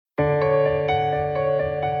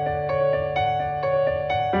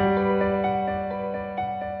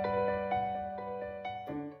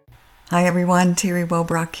Hi everyone, Terry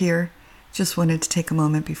Wellbrock here. Just wanted to take a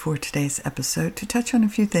moment before today's episode to touch on a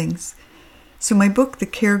few things. So my book, The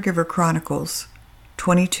Caregiver Chronicles,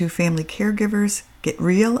 22 Family Caregivers Get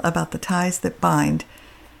Real About the Ties That Bind,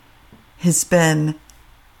 has been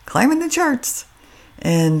climbing the charts.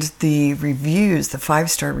 And the reviews, the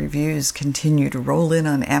 5-star reviews, continue to roll in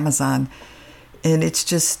on Amazon. And it's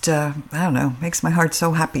just, makes my heart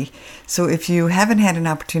so happy. So if you haven't had an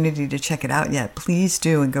opportunity to check it out yet, please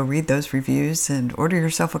do and go read those reviews and order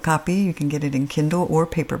yourself a copy. You can get it in Kindle or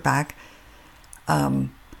paperback. And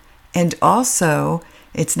also,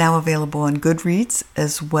 it's now available on Goodreads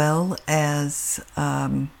as well as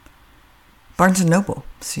Barnes & Noble,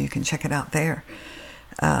 so you can check it out there.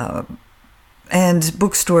 And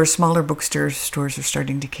bookstores, smaller bookstores are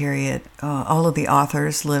starting to carry it. All of the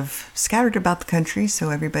authors live scattered about the country, so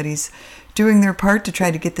everybody's doing their part to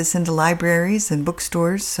try to get this into libraries and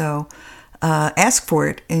bookstores. So ask for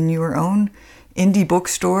it in your own indie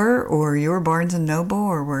bookstore or your Barnes & Noble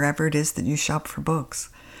or wherever it is that you shop for books.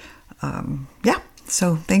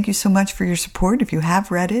 So thank you so much for your support. If you have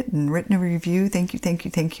read it and written a review, thank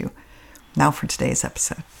you. Now for today's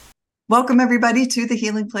episode. Welcome, everybody, to the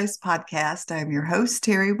Healing Place podcast. I'm your host,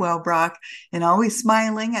 Terry Wellbrock, and always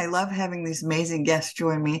smiling. I love having these amazing guests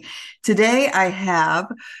join me. Today, I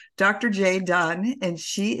have Dr. J. Dunn, and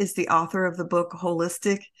she is the author of the book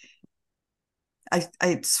Holistic.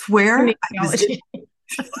 I swear, I was going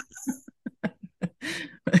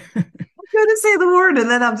to say the word,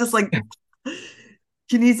 and then I'm just like,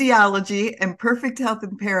 kinesiology and perfect health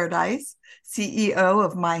in paradise, CEO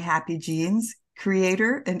of My Happy Genes,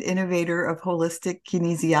 creator and innovator of holistic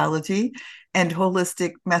kinesiology and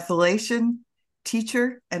holistic methylation,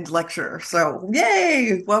 teacher and lecturer. So,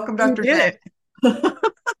 yay! Welcome, Dr. J.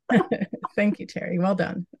 Thank you, Terry. Well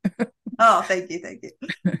done. Oh, thank you.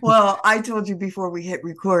 Well, I told you before we hit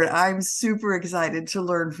record, I'm super excited to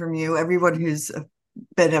learn from you. Everyone who's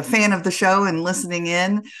been a fan of the show and listening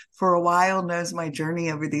in for a while knows my journey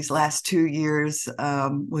over these last 2 years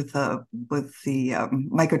with the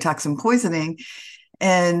mycotoxin poisoning,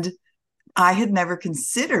 and I had never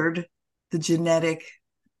considered the genetic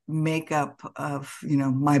makeup of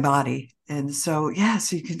my body. And so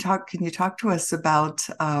so can you talk to us about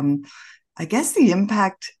I guess the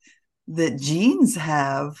impact that genes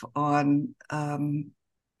have on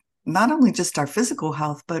not only just our physical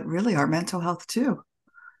health, but really our mental health too.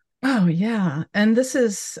 Oh, yeah. And this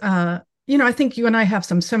is, I think you and I have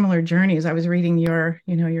some similar journeys. I was reading your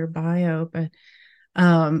bio, but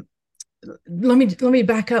let me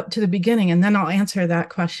back up to the beginning and then I'll answer that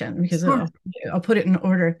question because Sure. I'll put it in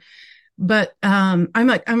order. But I'm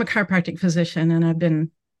a chiropractic physician and I've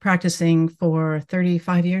been practicing for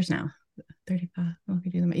 35 years now. 35. Let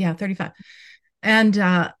me do them. Yeah, 35.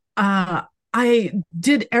 And I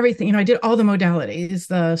did everything, I did all the modalities,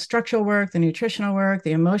 the structural work, the nutritional work,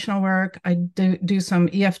 the emotional work. I do some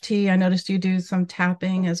EFT. I noticed you do some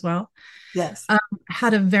tapping as well. Yes.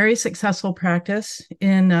 Had a very successful practice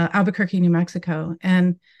in Albuquerque, New Mexico.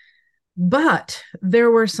 But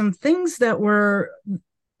there were some things that were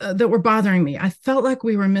bothering me. I felt like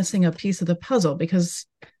we were missing a piece of the puzzle because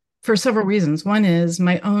for several reasons. One is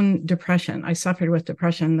my own depression. I suffered with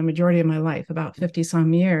depression the majority of my life, about 50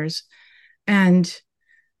 some years. And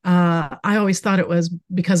I always thought it was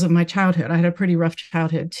because of my childhood. I had a pretty rough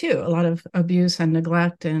childhood too, a lot of abuse and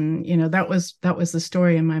neglect. And, that was the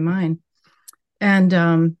story in my mind.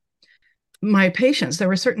 And my patients, there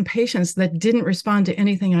were certain patients that didn't respond to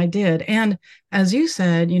anything I did. And as you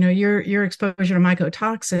said, your exposure to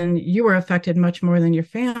mycotoxin, you were affected much more than your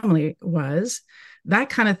family was. That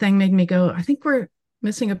kind of thing made me go, I think we're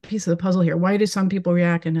missing a piece of the puzzle here. Why do some people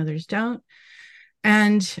react and others don't?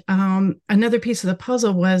 And another piece of the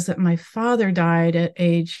puzzle was that my father died at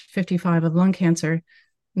age 55 of lung cancer.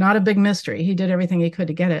 Not a big mystery. He did everything he could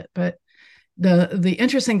to get it. But the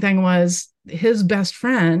interesting thing was his best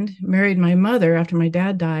friend married my mother after my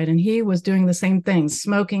dad died, and he was doing the same things,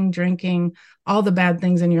 smoking, drinking, all the bad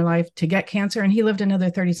things in your life to get cancer. And he lived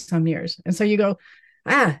another 30 some years. And so you go,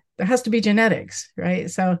 there has to be genetics,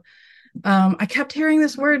 right? So I kept hearing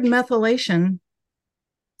this word methylation.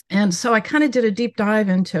 And so I kind of did a deep dive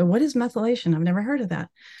into what is methylation? I've never heard of that.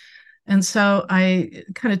 And so I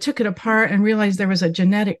kind of took it apart and realized there was a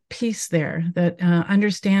genetic piece there that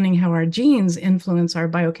understanding how our genes influence our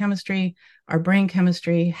biochemistry, our brain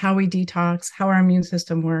chemistry, how we detox, how our immune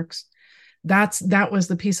system works. That was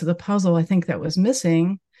the piece of the puzzle I think that was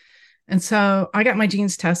missing. And so I got my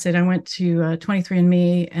genes tested. I went to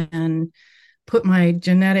 23andMe and put my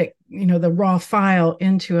genetic, the raw file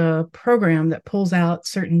into a program that pulls out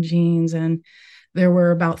certain genes. And there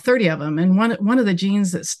were about 30 of them. And one of the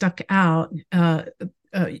genes that stuck out,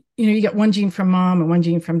 you get one gene from mom and one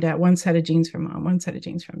gene from dad, one set of genes from mom, one set of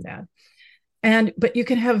genes from dad. But you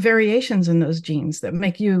can have variations in those genes that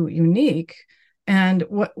make you unique. And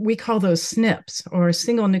what we call those SNPs, or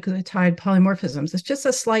single nucleotide polymorphisms, it's just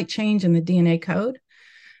a slight change in the DNA code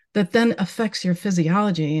that then affects your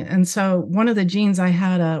physiology. And so one of the genes, I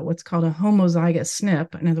had what's called a homozygous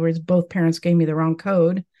SNP. In other words, both parents gave me the wrong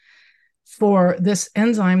code for this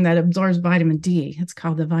enzyme that absorbs vitamin D. It's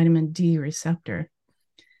called the vitamin D receptor.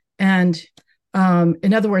 And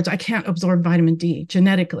in other words, I can't absorb vitamin D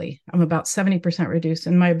genetically. I'm about 70% reduced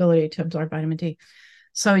in my ability to absorb vitamin D.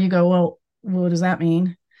 So you go, well, what does that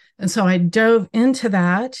mean? And so I dove into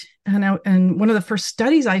that. And one of the first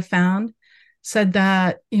studies I found said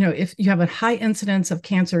that, if you have a high incidence of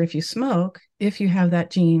cancer if you smoke, if you have that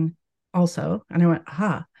gene also. And I went,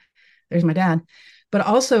 aha, there's my dad. But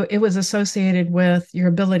also it was associated with your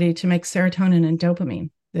ability to make serotonin and dopamine.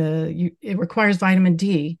 It requires vitamin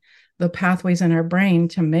D, the pathways in our brain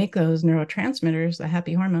to make those neurotransmitters, the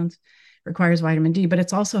happy hormones, requires vitamin D, but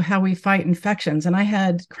it's also how we fight infections. And I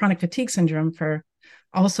had chronic fatigue syndrome for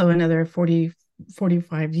also another 40,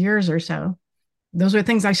 45 years or so. Those are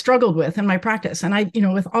things I struggled with in my practice. And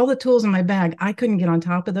with all the tools in my bag, I couldn't get on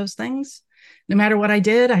top of those things. No matter what I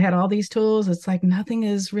did, I had all these tools. It's like nothing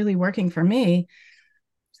is really working for me,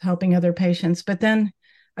 helping other patients. But then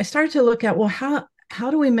I started to look at, well,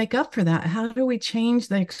 how do we make up for that? How do we change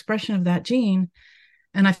the expression of that gene?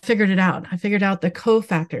 And I figured it out. I figured out the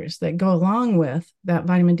cofactors that go along with that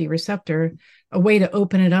vitamin D receptor, a way to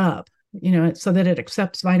open it up, so that it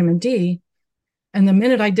accepts vitamin D. And the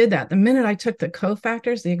minute I did that, the minute I took the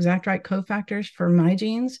cofactors, the exact right cofactors for my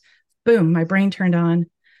genes, boom, my brain turned on.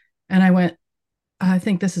 And I went, I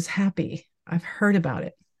think this is happy. I've heard about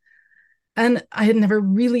it. And I had never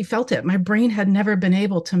really felt it. My brain had never been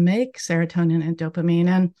able to make serotonin and dopamine.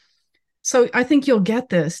 And so I think you'll get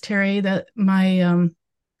this, Terry, that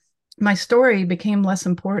my story became less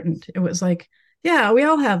important. It was like, yeah, we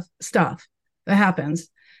all have stuff that happens.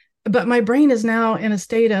 But my brain is now in a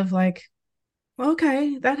state of like,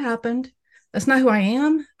 okay, that happened. That's not who I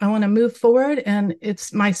am. I want to move forward. And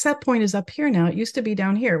my set point is up here now. It used to be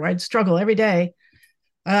down here where I'd struggle every day.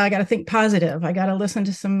 I got to think positive. I got to listen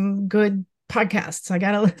to some good podcasts. I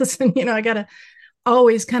got to listen, I got to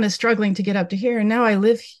always kind of struggling to get up to here. And now I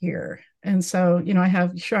live here. And so, I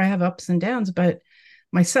have ups and downs, but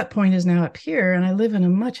my set point is now up here and I live in a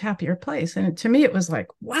much happier place. And to me, it was like,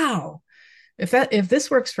 wow, if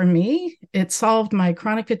this works for me, it solved my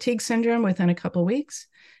chronic fatigue syndrome within a couple of weeks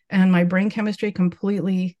and my brain chemistry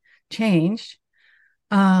completely changed.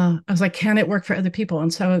 I was like, can it work for other people?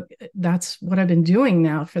 And so that's what I've been doing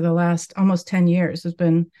now for the last almost 10 years, has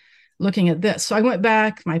been looking at this. So I went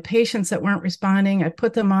back, my patients that weren't responding, I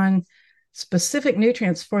put them on specific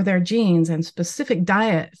nutrients for their genes and specific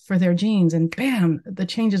diet for their genes. And bam, the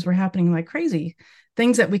changes were happening like crazy.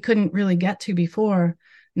 Things that we couldn't really get to before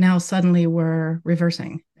now suddenly were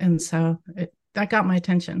reversing. And so that got my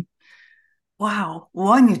attention. Wow.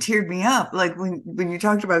 One, you teared me up. Like when you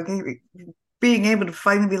talked about being able to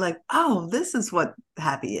finally be like, oh, this is what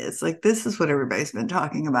happy is. Like, this is what everybody's been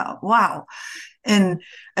talking about. Wow. And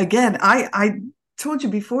again, I told you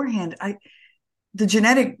beforehand, the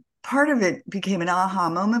genetic part of it became an aha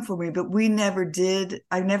moment for me, but I never did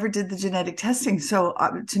the genetic testing. So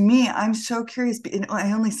to me, I'm so curious. And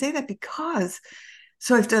I only say that because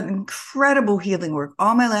I've done incredible healing work.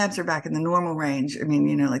 All my labs are back in the normal range. I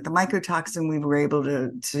mean, like the mycotoxin, we were able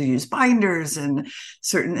to use binders and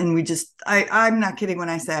I'm not kidding when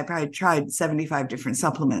I say I probably tried 75 different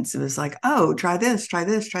supplements. It was like, oh, try this, try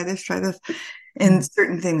this, try this, try this. And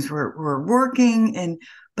certain things were working.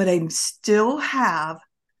 But I still have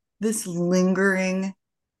this lingering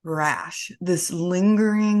rash, this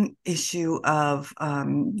lingering issue of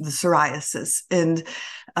the psoriasis. And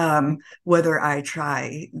whether I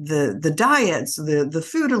try the diets, the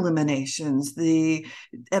food eliminations, the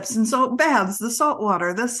Epsom salt baths, the salt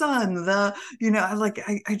water, the sun,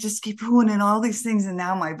 I just keep pulling in all these things. And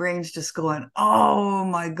now my brain's just going, oh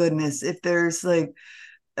my goodness, if there's like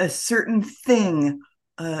a certain thing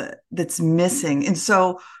that's missing. And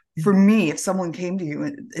so for me, if someone came to you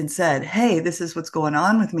and said, hey, this is what's going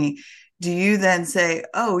on with me, do you then say,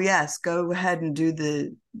 oh, yes, go ahead and do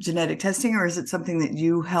the genetic testing? Or is it something that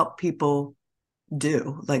you help people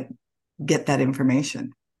do, like get that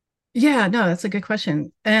information? Yeah, no, that's a good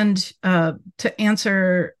question. And to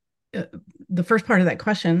answer the first part of that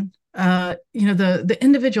question, the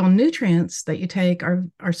individual nutrients that you take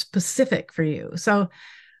are specific for you. So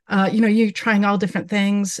you trying all different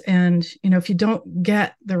things. And, if you don't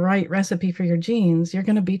get the right recipe for your genes, you're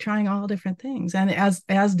going to be trying all different things. And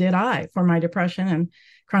as did I for my depression and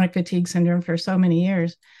chronic fatigue syndrome for so many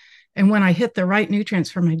years. And when I hit the right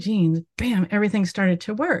nutrients for my genes, bam, everything started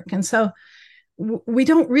to work. And so we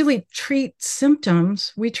don't really treat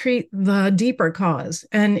symptoms, we treat the deeper cause.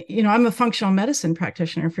 And I'm a functional medicine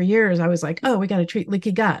practitioner. For years I was like, oh, we got to treat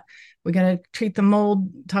leaky gut, we got to treat the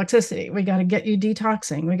mold toxicity, we got to get you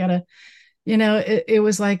detoxing, we got to, it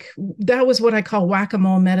was like, that was what I call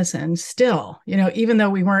whack-a-mole medicine still. Even though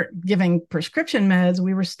we weren't giving prescription meds,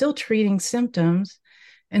 we were still treating symptoms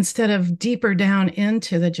instead of deeper down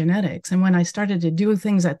into the genetics. And when I started to do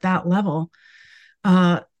things at that level,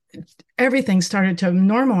 everything started to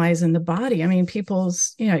normalize in the body. I mean,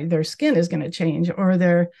 people's, their skin is going to change, or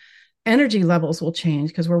their energy levels will change,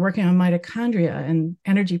 because we're working on mitochondria and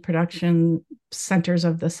energy production centers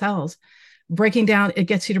of the cells. Breaking down, it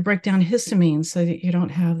gets you to break down histamines so that you don't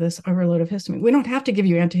have this overload of histamine. We don't have to give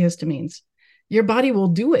you antihistamines. Your body will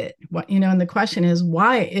do it. And the question is,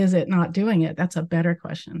 why is it not doing it? That's a better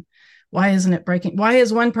question. Why isn't it breaking? Why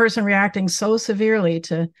is one person reacting so severely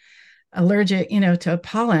to allergic, to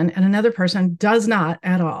pollen, and another person does not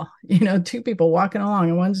at all? Two people walking along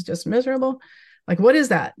and one's just miserable. Like, what is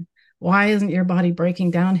that? Why isn't your body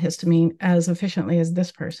breaking down histamine as efficiently as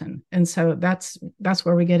this person? And so that's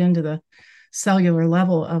where we get into the cellular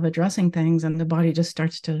level of addressing things, and the body just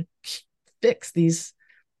starts to fix these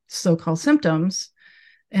so-called symptoms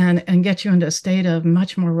and get you into a state of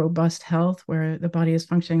much more robust health, where the body is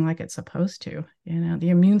functioning like it's supposed to. The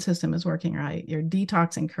immune system is working right, you're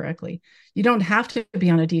detoxing correctly. You don't have to be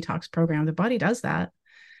on a detox program. The body does that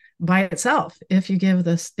by itself if you give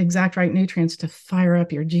the exact right nutrients to fire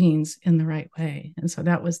up your genes in the right way. And so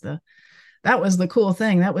that was the cool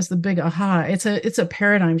thing. That was the big aha. It's a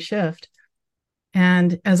paradigm shift.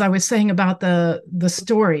 And as I was saying about the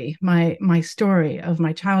story, my story of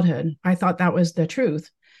my childhood, I thought that was the truth.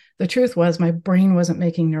 The truth was my brain wasn't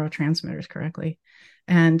making neurotransmitters correctly.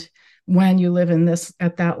 And when you live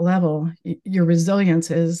at that level, your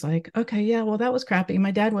resilience is like, okay, yeah, well, that was crappy.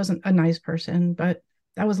 My dad wasn't a nice person, but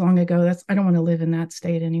that was long ago. I don't want to live in that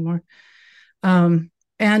state anymore. And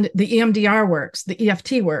the EMDR works, the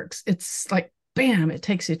EFT works. It's like, bam, it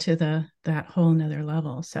takes you to that whole nother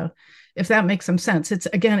level. So if that makes some sense,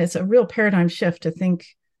 it's a real paradigm shift to think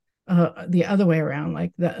the other way around.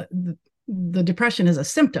 Like the depression is a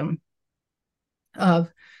symptom of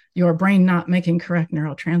your brain not making correct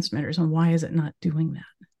neurotransmitters. And why is it not doing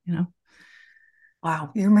that?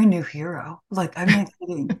 Wow, you're my new hero. Like, I'm not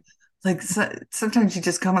kidding. Like, sometimes you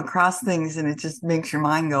just come across things and it just makes your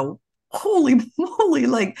mind go, holy moly.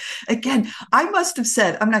 Like, again, I must have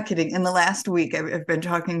said, I'm not kidding, in the last week I've been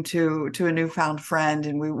talking to a newfound friend,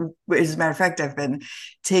 and as a matter of fact, I've been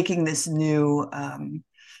taking this new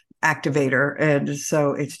activator, and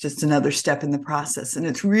so it's just another step in the process, and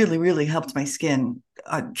it's really, really helped my skin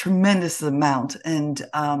a tremendous amount. And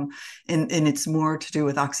it's more to do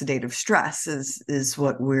with oxidative stress is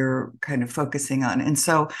what we're kind of focusing on. And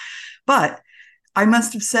so, but I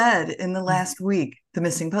must have said in the last week, the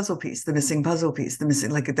missing puzzle piece, the missing puzzle piece, the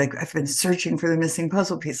missing, like I've been searching for the missing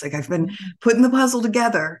puzzle piece. Like, I've been putting the puzzle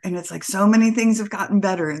together, and it's like so many things have gotten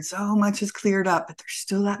better and so much has cleared up, but there's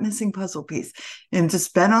still that missing puzzle piece, and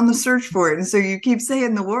just been on the search for it. And so you keep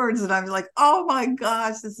saying the words, and I'm like, oh my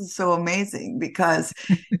gosh, this is so amazing, because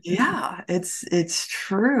yeah, it's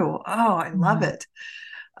true. Oh, I love it.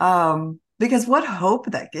 Because what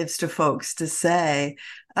hope that gives to folks to say,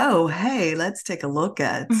 oh, hey, let's take a look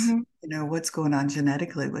at, what's going on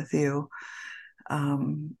genetically with you,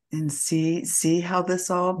 and see how this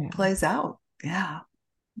all plays out. Yeah.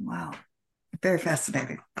 Wow. Very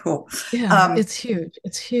fascinating. Cool. Yeah, it's huge.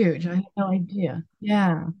 It's huge. I had no idea.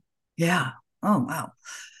 Yeah. Yeah. Oh, wow.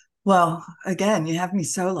 Well, again, you have me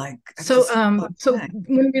so like, so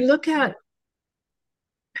when we look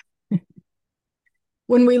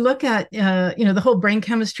at the whole brain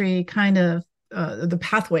chemistry kind of the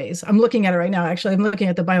pathways. I'm looking at it right now. Actually, I'm looking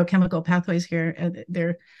at the biochemical pathways here. And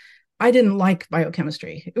I didn't like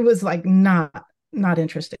biochemistry. It was like not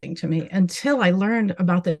interesting to me until I learned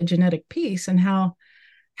about the genetic piece and how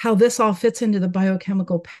this all fits into the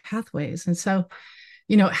biochemical pathways. And so,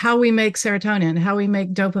 how we make serotonin, how we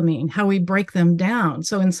make dopamine, how we break them down.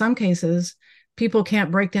 So in some cases, people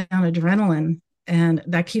can't break down adrenaline, and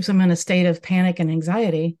that keeps them in a state of panic and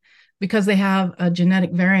anxiety because they have a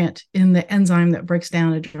genetic variant in the enzyme that breaks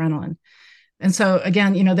down adrenaline. And so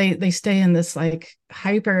again, they stay in this like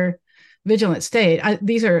hyper vigilant state.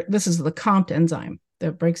 This is the COMT enzyme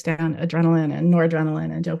that breaks down adrenaline and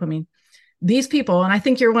noradrenaline and dopamine. these people, and I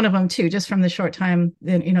think you're one of them too, just from the short time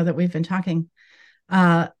that, that we've been talking.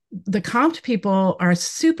 The comped people are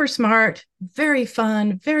super smart, very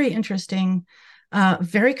fun, very interesting,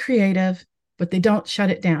 very creative, but they don't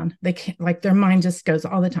shut it down. They can't, like, their mind just goes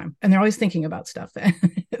all the time, and they're always thinking about stuff.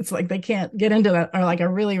 It's like they can't get into that, or like a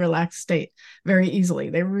really relaxed state very easily.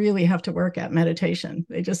 They really have to work at meditation.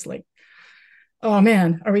 They just like, oh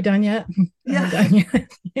man, are we done yet? Are we Yeah. done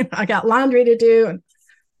yet? I got laundry to do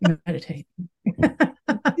and meditate. so,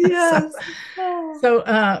 Yes. Oh.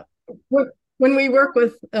 so when we work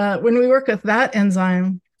with that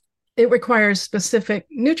enzyme, it requires specific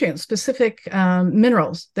nutrients, specific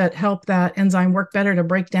minerals that help that enzyme work better to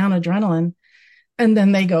break down adrenaline. And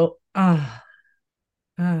then they go,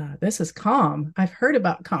 this is calm. I've heard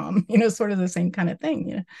about calm, sort of the same kind of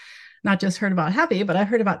thing, not just heard about happy, but I've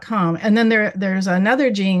heard about calm. And then there's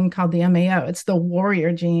another gene called the MAO. It's the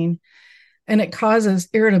warrior gene, and it causes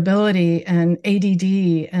irritability and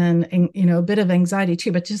ADD and a bit of anxiety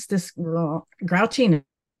too, but just this grouchiness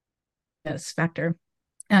factor.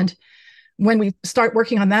 And when we start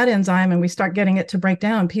working on that enzyme and we start getting it to break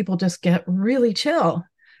down, people just get really chill.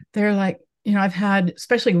 They're like, I've had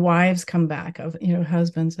especially wives come back of,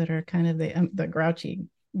 husbands that are kind of the grouchy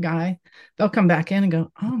guy. They'll come back in and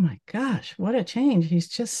go, oh my gosh, what a change. He's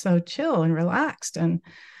just so chill and relaxed. And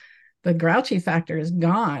the grouchy factor is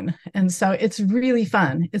gone. And so it's really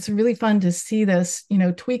fun. It's really fun to see this,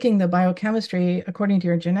 tweaking the biochemistry according to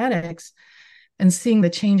your genetics and seeing the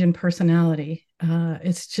change in personality.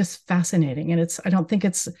 It's just fascinating. And I don't think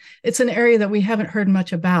it's an area that we haven't heard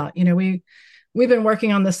much about. We've been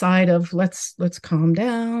working on the side of let's calm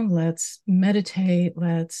down, let's meditate,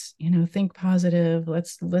 let's, think positive,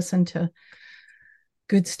 let's listen to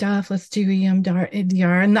good stuff. Let's do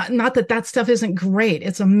EMDR. And not that stuff isn't great.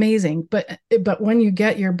 It's amazing. But when you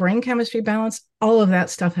get your brain chemistry balance, all of that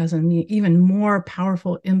stuff has an even more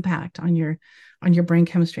powerful impact on your brain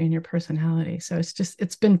chemistry and your personality. So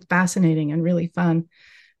it's been fascinating and really fun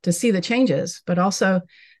to see the changes, but also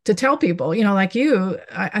to tell people, like you,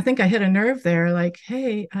 I think I hit a nerve there. Like,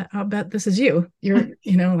 hey, I'll bet this is you. You're,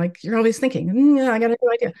 like you're always thinking, I got a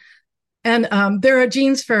new idea. And there are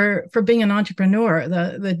genes for being an entrepreneur.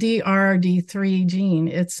 The DRD3 gene,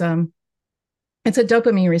 it's a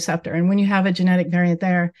dopamine receptor, and when you have a genetic variant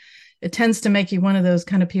there, it tends to make you one of those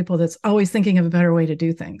kind of people that's always thinking of a better way to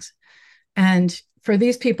do things. And for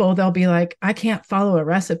these people, they'll be like, I can't follow a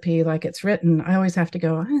recipe like it's written. I always have to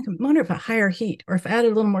go, I wonder if a higher heat, or if I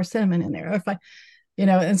added a little more cinnamon in there, or if I,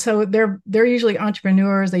 and so they're usually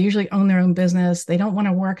entrepreneurs. They usually own their own business. They don't want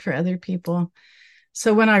to work for other people.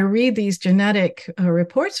 So when I read these genetic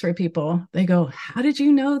reports for people, they go, how did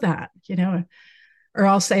you know that? Or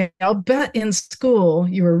I'll say, I'll bet in school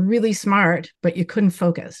you were really smart, but you couldn't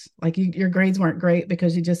focus. Like your grades weren't great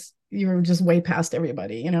because you were just way past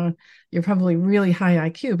everybody. You're probably really high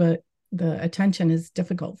IQ, but the attention is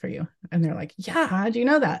difficult for you. And they're like, yeah, how'd you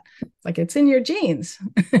know that? Like, it's in your genes.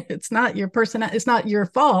 It's not your it's not your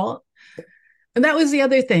fault. And that was the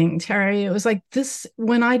other thing, Terry. It was like this,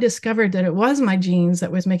 when I discovered that it was my genes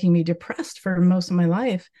that was making me depressed for most of my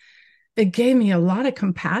life, it gave me a lot of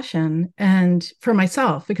compassion and for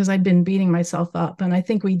myself, because I'd been beating myself up. And I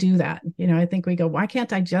think we do that. I think we go, why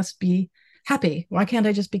can't I just be happy? Why can't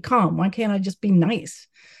I just be calm? Why can't I just be nice?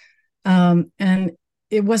 And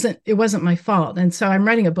it wasn't my fault. And so I'm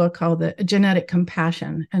writing a book called The Genetic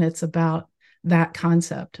Compassion. And it's about that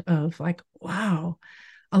concept of like, wow,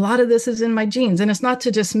 a lot of this is in my genes. And it's not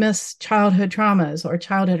to dismiss childhood traumas or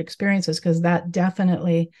childhood experiences, because that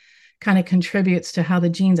definitely kind of contributes to how the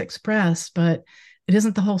genes express, but it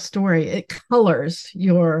isn't the whole story. It colors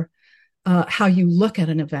your how you look at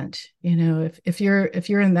an event. If you're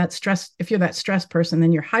in that stress, if you're that stress person,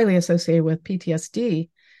 then you're highly associated with PTSD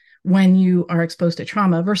when you are exposed to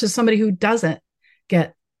trauma, versus somebody who doesn't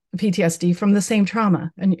get PTSD from the same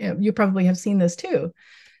trauma. And you probably have seen this too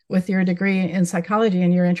with your degree in psychology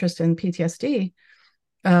and your interest in PTSD.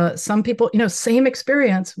 Some people, same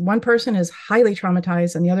experience. One person is highly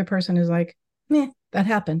traumatized and the other person is like, meh, that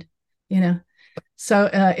happened, So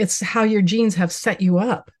it's how your genes have set you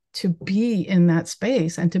up to be in that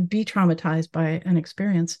space and to be traumatized by an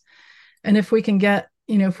experience. And if we can get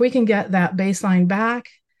that baseline back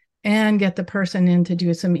and get the person in to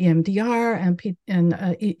do some EMDR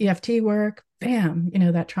and EFT work, bam,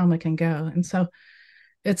 that trauma can go. And so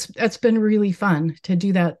it's been really fun to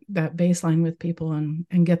do that baseline with people and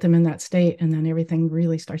get them in that state, and then everything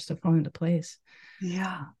really starts to fall into place.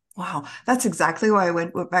 Yeah. Wow. That's exactly why I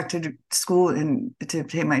went back to school and to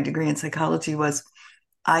obtain my degree in psychology. Was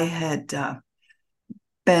I had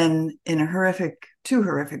been in two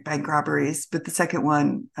horrific bank robberies, but the second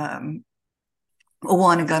one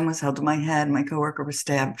One, a gun was held to my head. My coworker was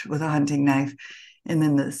stabbed with a hunting knife. And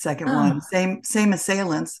then the second one, Oh, same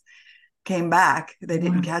assailants came back. They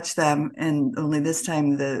didn't wow. catch them. And only this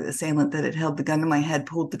time, the assailant that had held the gun to my head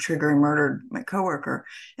pulled the trigger and murdered my coworker.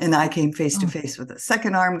 And I came face to Oh, face with a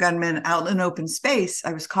second armed gunman out in open space.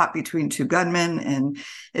 I was caught between two gunmen. And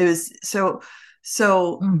it was so,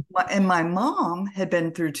 mm, and my mom had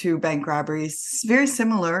been through two bank robberies, very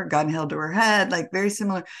similar, gun held to her head, like very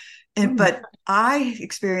similar. oh And my but God. I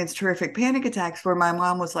experienced terrific panic attacks where my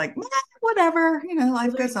mom was like, whatever, Well,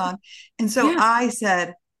 life there goes you go. on. And so Yeah. I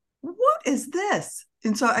said, what is this?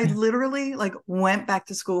 And so I Yeah. literally like went back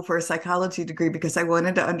to school for a psychology degree because I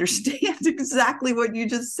wanted to understand exactly what you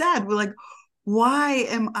just said. We're like, why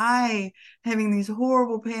am I having these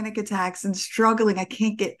horrible panic attacks and struggling? I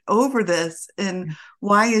can't get over this. And Yeah.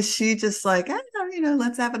 why is she just like, I don't know,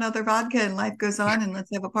 let's have another vodka and life goes on and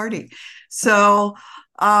let's have a party. So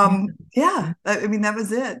Yeah. yeah, Yeah. I mean that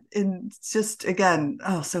was it. And it's just again,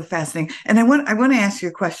 oh, so fascinating. And I want to ask you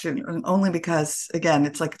a question only because again,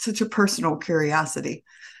 it's like such a personal curiosity.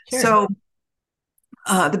 Sure. So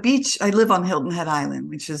the beach, I live on Hilton Head Island,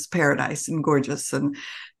 which is paradise and gorgeous. And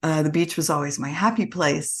the beach was always my happy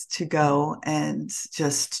place to go and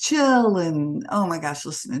just chill and, oh my gosh,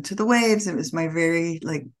 listening to the waves. It was my very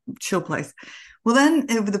like chill place. Well, then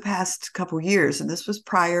over the past couple years, and this was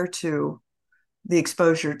prior to the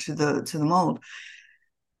exposure to the mold,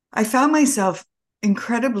 I found myself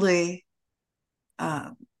incredibly uh,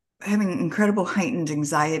 having incredible heightened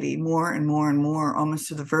anxiety, more and more and more, almost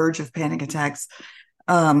to the verge of panic attacks.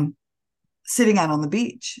 Um, Sitting out on the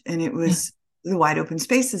beach, and it Yeah. was the wide open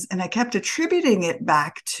spaces, and I kept attributing it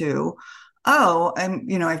back to, oh,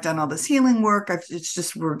 I've done all this healing work. It's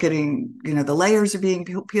just we're getting, the layers are being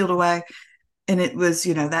peeled away. And it was,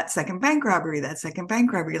 that second bank robbery.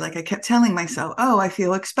 Like I kept telling myself, oh, I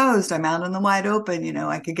feel exposed. I'm out in the wide open.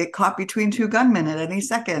 I could get caught between two gunmen at any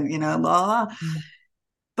second, blah, blah, blah. Mm.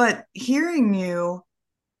 But hearing you,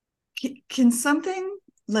 can something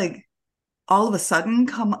like all of a sudden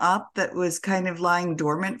come up that was kind of lying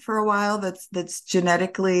dormant for a while that's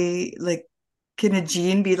genetically like, can a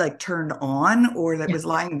gene be like turned on or that Yeah. was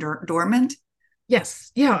lying dormant?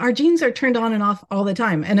 Yes. Yeah. Our genes are turned on and off all the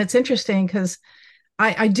time. And it's interesting because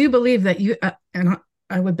I do believe that and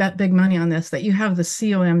I would bet big money on this, that you have the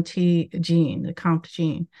COMT gene, the COMT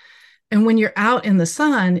gene. And when you're out in the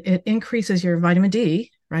sun, it increases your vitamin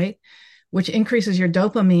D, right? Which increases your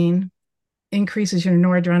dopamine, increases your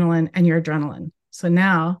noradrenaline and your adrenaline. So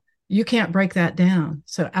now you can't break that down.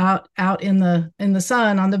 So out in the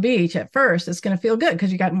sun on the beach at first, it's going to feel good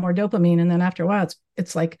because you got more dopamine, and then after a while,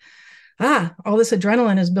 it's like all this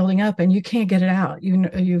adrenaline is building up and you can't get it out.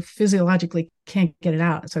 You physiologically can't get it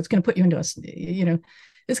out. So it's going to put you into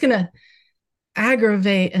it's going to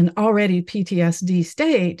aggravate an already PTSD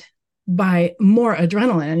state by more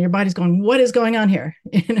adrenaline, and your body's going, what is going on here?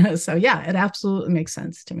 So yeah, it absolutely makes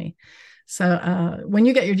sense to me. So when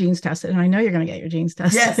you get your genes tested, and I know you're going to get your genes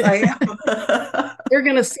Yes, tested, I am. you're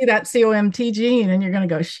going to see that COMT gene and you're going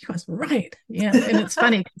to go, she was right. And it's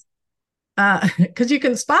funny because you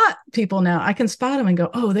can spot people now. I can spot them and go,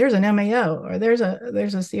 oh, there's an MAO, or there's a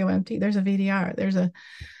COMT, there's a VDR, there's a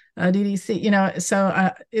DDC.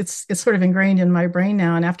 So it's sort of ingrained in my brain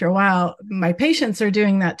now. And after a while, my patients are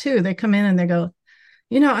doing that too. They come in and they go,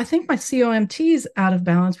 I think my COMT is out of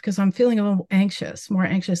balance because I'm feeling a little anxious, more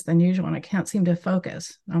anxious than usual, and I can't seem to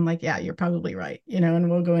focus. I'm like, yeah, you're probably right.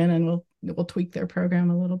 And we'll go in and we'll tweak their program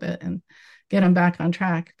a little bit and get them back on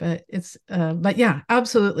track. But yeah,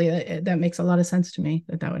 absolutely, that makes a lot of sense to me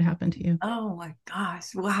that would happen to you. Oh my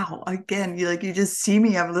gosh. Wow. Again, you just see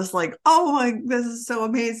me. I'm just like, oh my, this is so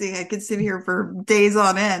amazing. I could sit here for days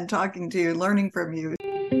on end talking to you, learning from you.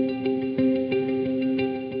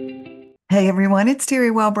 Hey everyone, it's Terry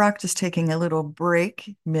Wellbrock just taking a little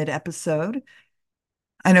break mid-episode.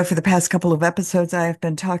 I know for the past couple of episodes I have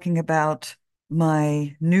been talking about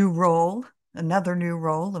my new role, another new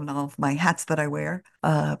role, and all of my hats that I wear,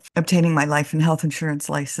 obtaining my life and health insurance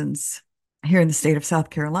license here in the state of South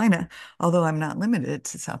Carolina, although I'm not limited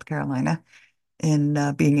to South Carolina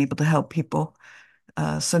in being able to help people.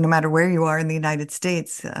 So no matter where you are in the United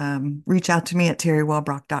States, reach out to me at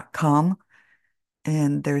terrywellbrock.com.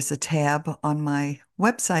 And there's a tab on my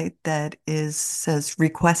website that says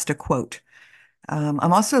request a quote.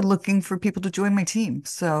 I'm also looking for people to join my team.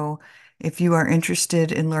 So if you are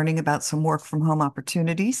interested in learning about some work from home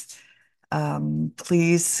opportunities,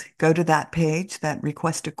 please go to that page, that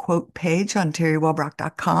request a quote page on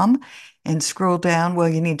terrywellbrock.com, and scroll down. Well,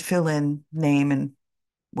 you need to fill in name and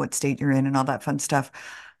what state you're in and all that fun stuff.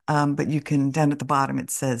 But you can, down at the bottom,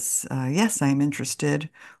 it says, yes, I'm interested,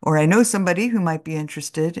 or I know somebody who might be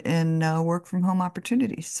interested in work from home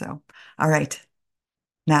opportunities. So, all right,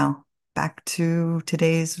 now back to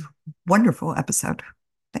today's wonderful episode.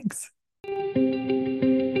 Thanks.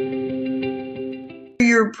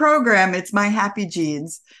 Your program, it's My Happy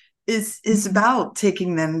Genes, is about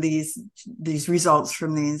taking them these results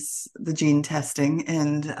from the gene testing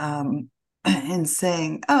and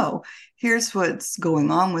saying, oh, here's what's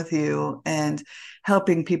going on with you, and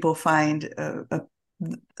helping people find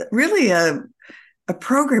really a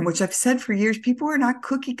program, which I've said for years, people are not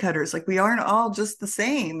cookie cutters. Like, we aren't all just the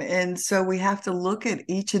same. And so we have to look at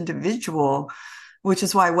each individual, which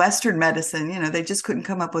is why Western medicine, they just couldn't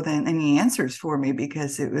come up with any answers for me,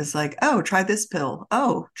 because it was like, oh, try this pill.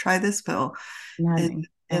 Oh, try this pill. And,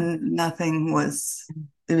 Yeah. and nothing was,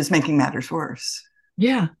 it was making matters worse.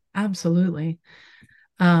 Yeah, absolutely.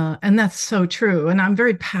 And that's so true. And I'm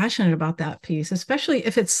very passionate about that piece, especially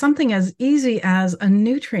if it's something as easy as a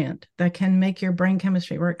nutrient that can make your brain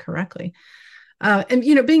chemistry work correctly. And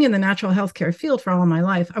being in the natural healthcare field for all of my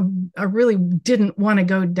life, I really didn't want to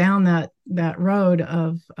go down that road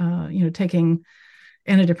of taking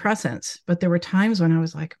antidepressants. But there were times when I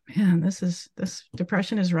was like, man, this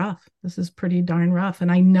depression is rough. This is pretty darn rough.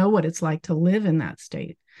 And I know what it's like to live in that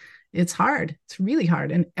state. It's hard. It's really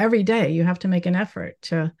hard. And every day you have to make an effort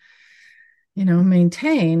to,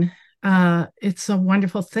 maintain. It's a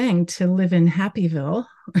wonderful thing to live in Happyville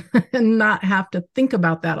and not have to think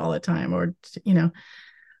about that all the time,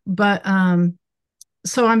 but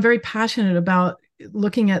so I'm very passionate about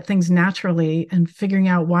looking at things naturally and figuring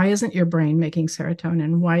out, why isn't your brain making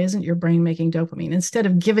serotonin? Why isn't your brain making dopamine? Instead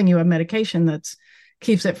of giving you a medication that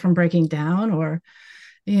keeps it from breaking down, or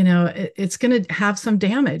it's going to have some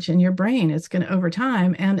damage in your brain. It's going to, over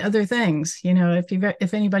time, and other things.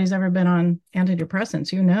 If anybody's ever been on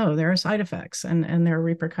antidepressants, there are side effects and there are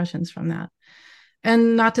repercussions from that.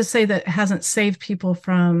 And not to say that it hasn't saved people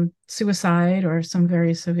from suicide or some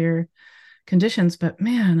very severe conditions, but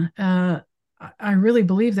man, I really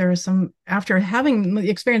believe there is some, after having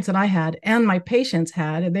the experience that I had and my patients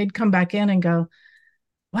had, they'd come back in and go,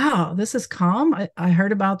 wow, this is calm. I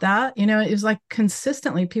heard about that. It was like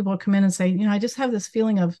consistently people would come in and say, I just have this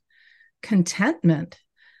feeling of contentment.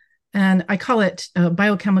 And I call it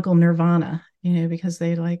biochemical nirvana, because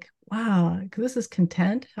they like, wow, this is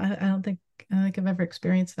content. I don't think I've ever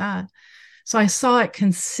experienced that. So I saw it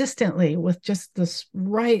consistently with just this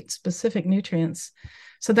right specific nutrients.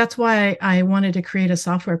 So that's why I wanted to create a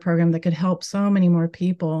software program that could help so many more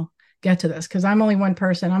people get to this. Because I'm only one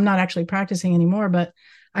person. I'm not actually practicing anymore, but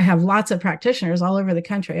I have lots of practitioners all over the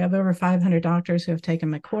country. I have over 500 doctors who have taken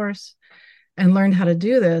my course and learned how to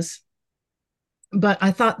do this. But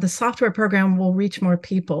I thought the software program will reach more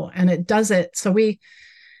people, and it does it. So we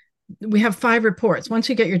have 5 reports. Once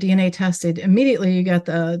you get your DNA tested, immediately you get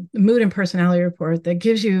the mood and personality report that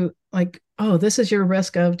gives you like, oh, this is your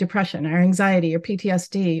risk of depression or anxiety or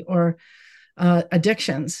PTSD or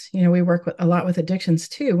addictions. We work a lot with addictions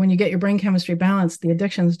too. When you get your brain chemistry balanced, the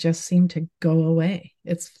addictions just seem to go away.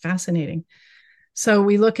 It's fascinating. So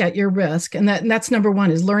we look at your risk, and that's number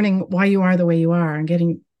one, is learning why you are the way you are and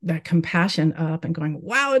getting that compassion up and going,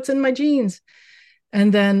 wow, it's in my genes.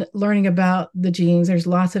 And then learning about the genes. There's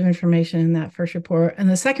lots of information in that first report. And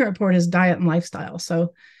the second report is diet and lifestyle.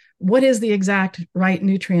 So what is the exact right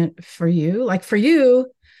nutrient for you? Like for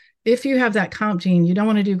you, if you have that comp gene, you don't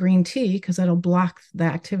want to do green tea because it'll block the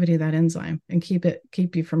activity of that enzyme and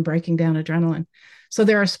keep you from breaking down adrenaline. So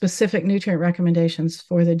there are specific nutrient recommendations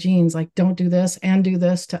for the genes, like don't do this and do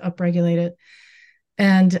this to upregulate it.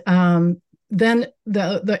 And then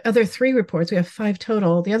the other 3 reports, we have 5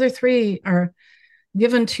 total. The other 3 are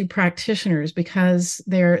given to practitioners because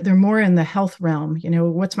they're more in the health realm.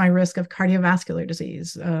 What's my risk of cardiovascular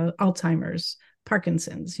disease, Alzheimer's,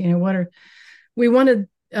 Parkinson's? We wanted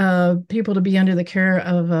people to be under the care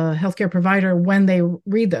of a healthcare provider when they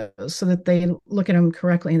read those, so that they look at them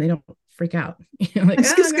correctly and they don't freak out. I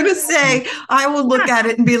was just gonna say, I will look at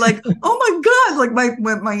it and be like, oh my God,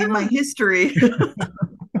 like my history.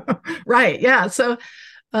 Right. Yeah. So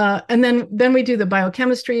and then we do the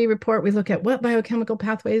biochemistry report. We look at what biochemical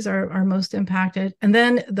pathways are most impacted. And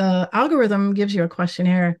then the algorithm gives you a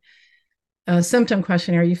questionnaire, a symptom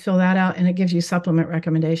questionnaire. You fill that out and it gives you supplement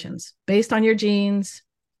recommendations based on your genes,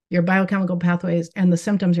 your biochemical pathways, and the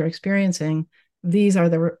symptoms you're experiencing. These are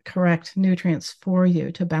the correct nutrients for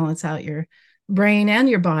you to balance out your brain and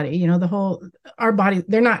your body. Our body,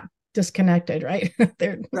 they're not disconnected, right?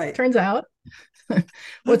 Right. Turns out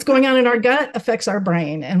what's going on in our gut affects our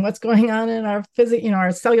brain, and what's going on in our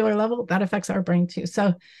our cellular level, that affects our brain too.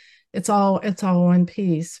 So it's all one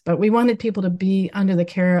piece. But we wanted people to be under the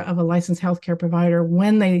care of a licensed healthcare provider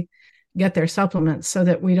when they get their supplements, so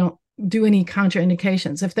that we don't do any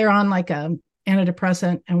contraindications. If they're on like a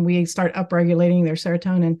antidepressant and we start upregulating their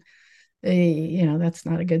serotonin, that's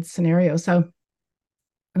not a good scenario. So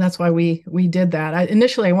that's why we did that.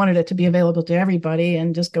 Initially I wanted it to be available to everybody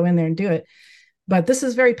and just go in there and do it. But this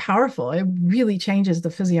is very powerful. It really changes the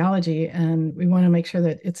physiology, and we want to make sure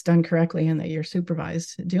that it's done correctly and that you're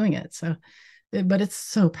supervised doing it. So, but it's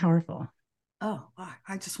so powerful. Oh,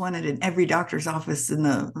 I just want it in every doctor's office in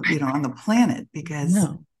the, on the planet, because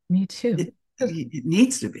No, me too. it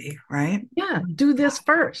needs to be, right? Yeah, do this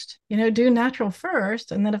first, do natural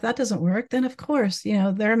first. And then if that doesn't work, then of course, there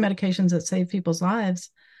are medications that save people's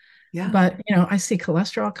lives. Yeah. But, I see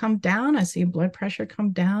cholesterol come down. I see blood pressure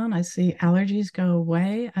come down. I see allergies go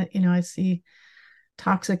away. I see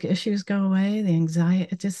toxic issues go away, the anxiety,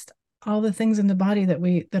 it just all the things in the body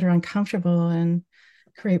that are uncomfortable and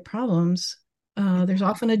create problems. There's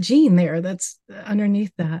often a gene there that's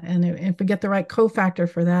underneath that. And if we get the right cofactor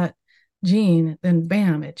for that gene, then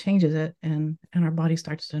bam, it changes it, and our body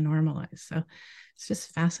starts to normalize. So it's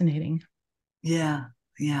just fascinating. Yeah.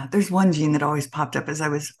 Yeah. There's one gene that always popped up as I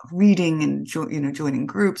was reading and, joining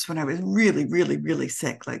groups when I was really, really, really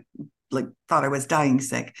sick, like thought I was dying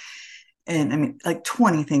sick. And I mean, like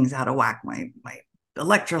 20 things out of whack. My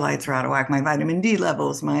electrolytes are out of whack, my vitamin D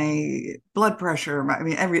levels, my blood pressure.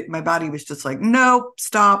 My body was just like, nope,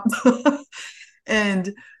 stop.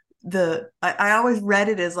 And I always read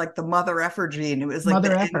it as like the mother effer gene. It was like Mother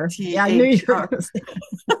the effer. Yeah, I knew you were MTHR. going to say.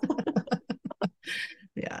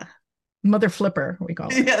 Yeah. Mother flipper, we call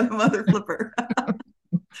it. Yeah, the mother flipper.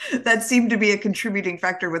 That seemed to be a contributing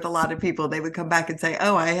factor with a lot of people. They would come back and say,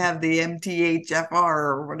 "Oh, I have the MTHFR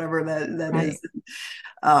or whatever that Right. is."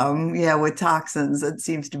 Yeah, with toxins, it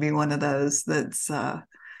seems to be one of those that's an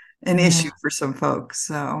Yeah. issue for some folks.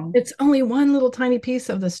 So, It's only one little tiny piece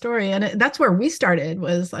of the story. And that's where we started,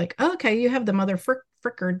 was like, okay, you have the mother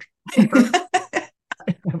fricker flipper.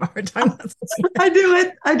 I have a hard time. I do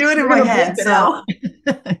it in We're my going to bleep head. it out.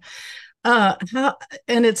 So,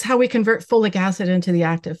 And it's how we convert folic acid into the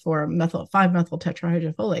active form, 5-methyl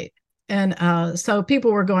tetrahydrofolate. And so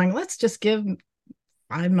people were going, let's just give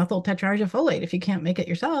 5-methyl tetrahydrofolate if you can't make it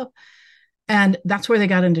yourself. And that's where they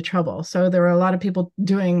got into trouble. So there were a lot of people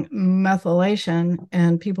doing methylation,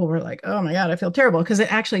 and people were like, oh my God, I feel terrible, because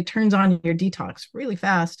it actually turns on your detox really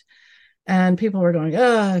fast. And people were going,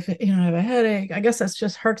 oh, I have a headache. I guess that's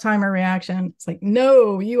just Herxheimer reaction. It's like,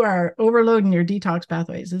 no, you are overloading your detox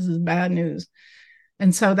pathways. This is bad news.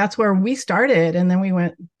 And so that's where we started. And then we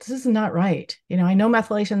went, this is not right. I know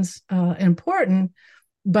methylation's important,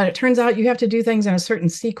 but it turns out you have to do things in a certain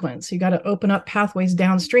sequence. You got to open up pathways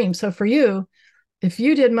downstream. So for you, if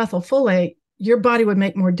you did methylfolate, your body would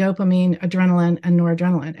make more dopamine, adrenaline, and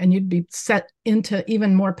noradrenaline, and you'd be set into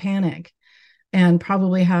even more panic, and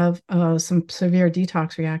probably have some severe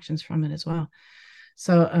detox reactions from it as well.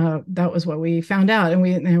 So that was what we found out. And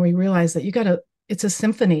we realized that it's a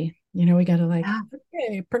symphony. We got to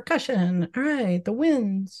okay, percussion. All right, the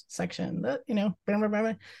winds section, get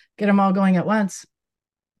them all going at once.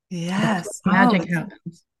 yes. Magic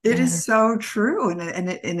happens. It Yeah. is so true.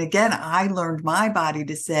 And again, I learned my body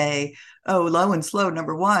to say, oh, low and slow,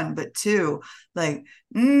 number one, but two, like,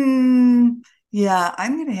 yeah,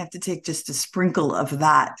 I'm going to have to take just a sprinkle of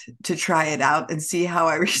that to try it out and see how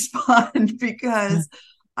I respond, because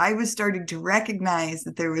I was starting to recognize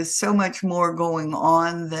that there was so much more going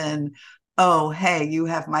on than, oh, hey, you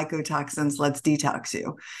have mycotoxins, let's detox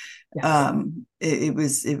you. Yes.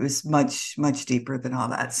 It was much deeper than all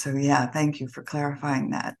that. So yeah, thank you for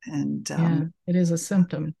clarifying that. And Yeah, it is a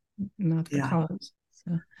symptom, not the yeah. cause.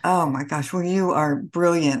 So, Oh my gosh. Well, you are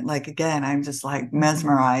brilliant. Like again, I'm just like mhm.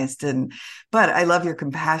 mesmerized, but I love your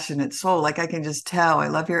compassionate soul. Like I can just tell. I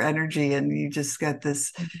love your energy, and you just got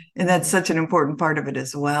this, and that's such an important part of it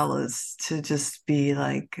as well, is to just be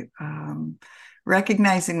like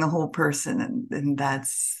recognizing the whole person, and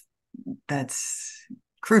that's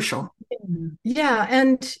crucial. Yeah,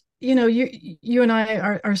 and you and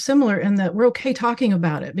I are similar in that we're okay talking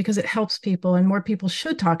about it because it helps people, and more people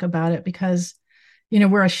should talk about it because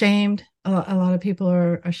we're ashamed. A lot of people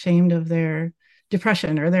are ashamed of their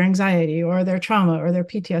depression or their anxiety or their trauma or their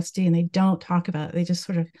PTSD, and they don't talk about it. They just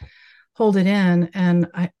sort of hold it in. And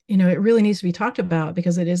it really needs to be talked about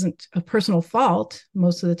because it isn't a personal fault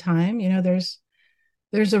most of the time.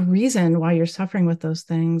 There's a reason why you're suffering with those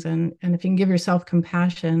things. And if you can give yourself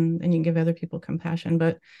compassion, then you can give other people compassion.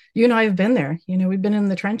 But you and I have been there. We've been in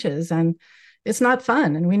the trenches, and it's not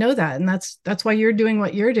fun, and we know that, and that's why you're doing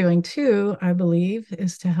what you're doing too, I believe,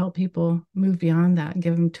 is to help people move beyond that and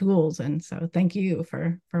give them tools. And so thank you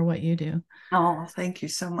for what you do. Oh, thank you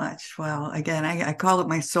so much. Well, again, I call it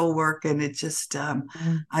my soul work, and it just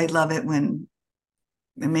I love it when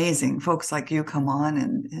amazing folks like you come on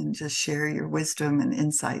and just share your wisdom and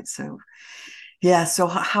insight. So yeah, so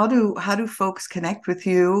how do folks connect with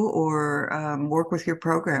you or work with your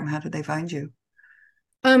program? How do they find you?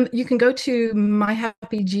 You can go to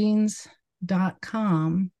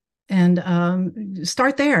myhappygenes.com and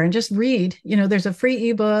start there and just read. There's a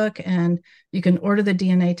free ebook, and you can order the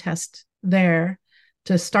DNA test there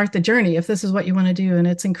to start the journey if this is what you want to do. And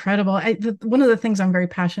it's incredible. One of the things I'm very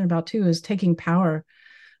passionate about too is taking power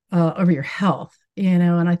over your health.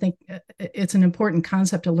 And I think it's an important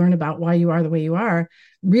concept to learn about why you are the way you are,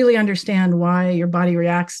 really understand why your body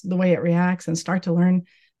reacts the way it reacts, and start to learn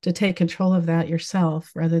to take control of that yourself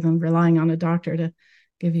rather than relying on a doctor to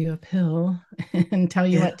give you a pill and tell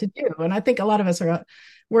you Yeah, what to do. And I think a lot of us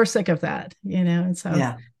we're sick of that. And so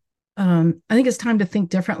yeah, I think it's time to think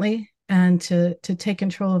differently and to take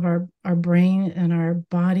control of our brain and our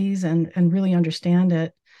bodies and really understand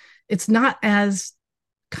it. It's not as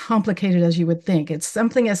complicated as you would think. It's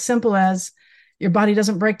something as simple as your body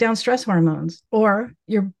doesn't break down stress hormones, or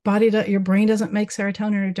your brain doesn't make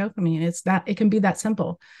serotonin or dopamine. It can be that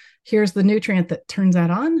simple. Here's the nutrient that turns that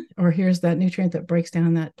on, or here's that nutrient that breaks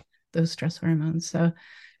down those stress hormones. So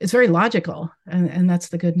it's very logical, and that's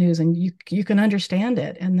the good news. And you can understand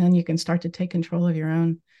it, and then you can start to take control of your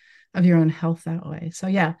own health that way. So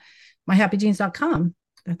yeah, myhappygenes.com.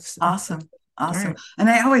 That's awesome. Awesome. start. And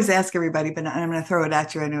I always ask everybody, but I'm going to throw it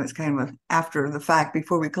at you. I know it's kind of after the fact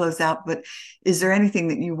before we close out, but is there anything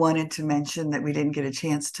that you wanted to mention that we didn't get a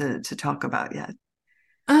chance to talk about yet?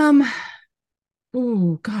 Um,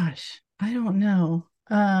 oh gosh, I don't know.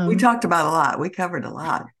 We talked about a lot. We covered a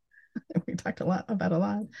lot. We talked a lot about a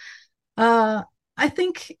lot. Uh, I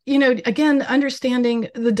think, again, understanding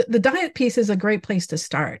the diet piece is a great place to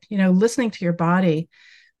start. Listening to your body,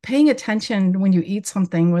 paying attention when you eat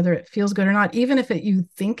something, whether it feels good or not, even if you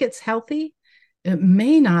think it's healthy, it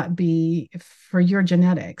may not be for your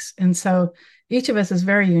genetics. And so each of us is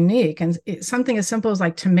very unique. And something as simple as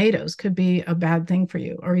like tomatoes could be a bad thing for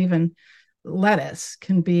you, or even lettuce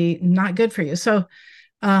can be not good for you. So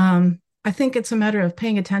I think it's a matter of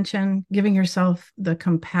paying attention, giving yourself the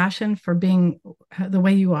compassion for being the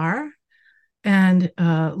way you are, and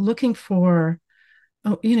looking for,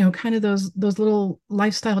 kind of those little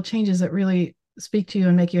lifestyle changes that really speak to you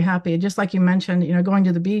and make you happy. And just like you mentioned, going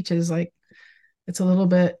to the beach is like, it's a little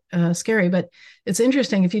bit scary, but it's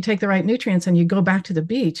interesting. If you take the right nutrients and you go back to the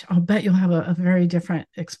beach, I'll bet you'll have a very different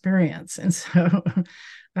experience. And so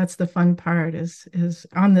that's the fun part, is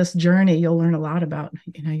on this journey, you'll learn a lot about,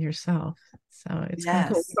 yourself. So it's kind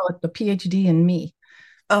of cool. We Yes. call it the PhD in me.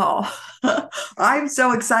 Oh, I'm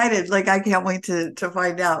so excited. Like I can't wait to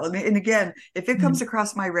find out. And again, if it Yeah. comes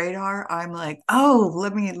across my radar, I'm like, oh,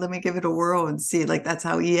 let me give it a whirl and see. Like that's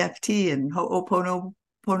how EFT and Ho'oponopono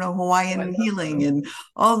Oh, I Hawaiian love healing those. and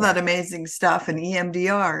all Yeah. that amazing stuff and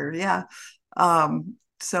EMDR. Yeah.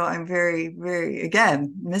 So I'm very, very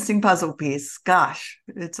again, missing puzzle piece. Gosh,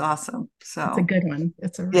 it's awesome. It's a So good one.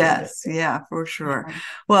 It's a really good yes, yeah, for sure. one.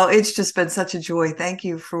 Well, it's just been such a joy. Thank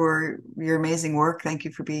you for your amazing work. Thank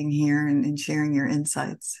you for being here and sharing your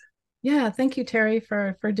insights. Yeah, thank you, Terry,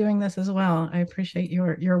 for doing this as well. I appreciate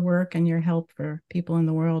your work and your help for people in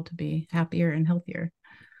the world to be happier and healthier.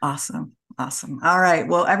 Awesome. Awesome. All right.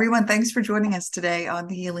 Well, everyone, thanks for joining us today on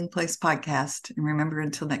the Healing Place podcast. And remember,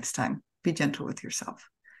 until next time, be gentle with yourself.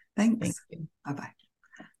 Thank Thanks. you. Bye bye.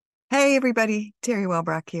 Hey, everybody. Terry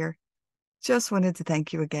Wellbrock here. Just wanted to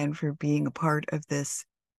thank you again for being a part of this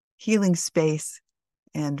healing space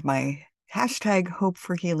and my hashtag hope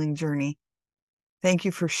for healing journey. Thank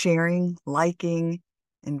you for sharing, liking,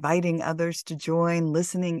 inviting others to join,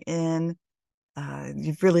 listening in.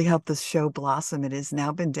 You've really helped this show blossom. It has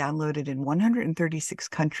now been downloaded in 136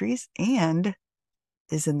 countries and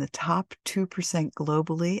is in the top 2%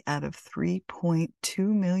 globally out of 3.2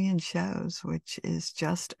 million shows, which is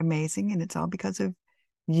just amazing. And it's all because of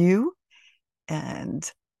you and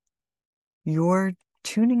your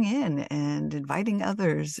tuning in and inviting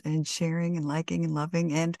others and sharing and liking and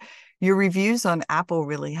loving. And your reviews on Apple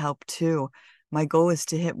really help too. My goal is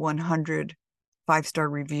to hit 100 5-star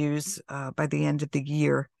reviews by the end of the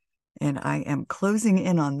year. And I am closing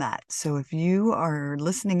in on that. So if you are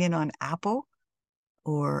listening in on Apple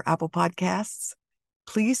or Apple Podcasts,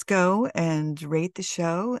 please go and rate the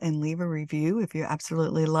show and leave a review if you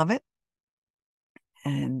absolutely love it.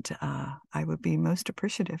 And I would be most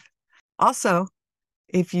appreciative. Also,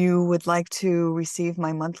 If you would like to receive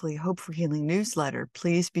my monthly Hope for Healing newsletter,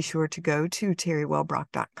 please be sure to go to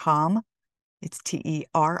terrywellbrock.com. It's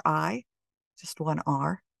TERI, just one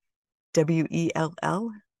R,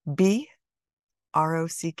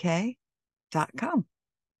 WELLBROCK.com.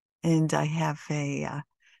 And I have a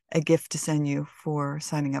gift to send you for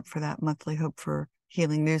signing up for that monthly Hope for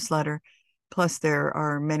Healing newsletter. Plus, there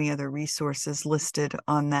are many other resources listed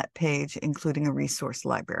on that page, including a resource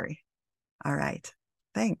library. All right.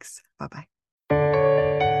 Thanks. Bye-bye.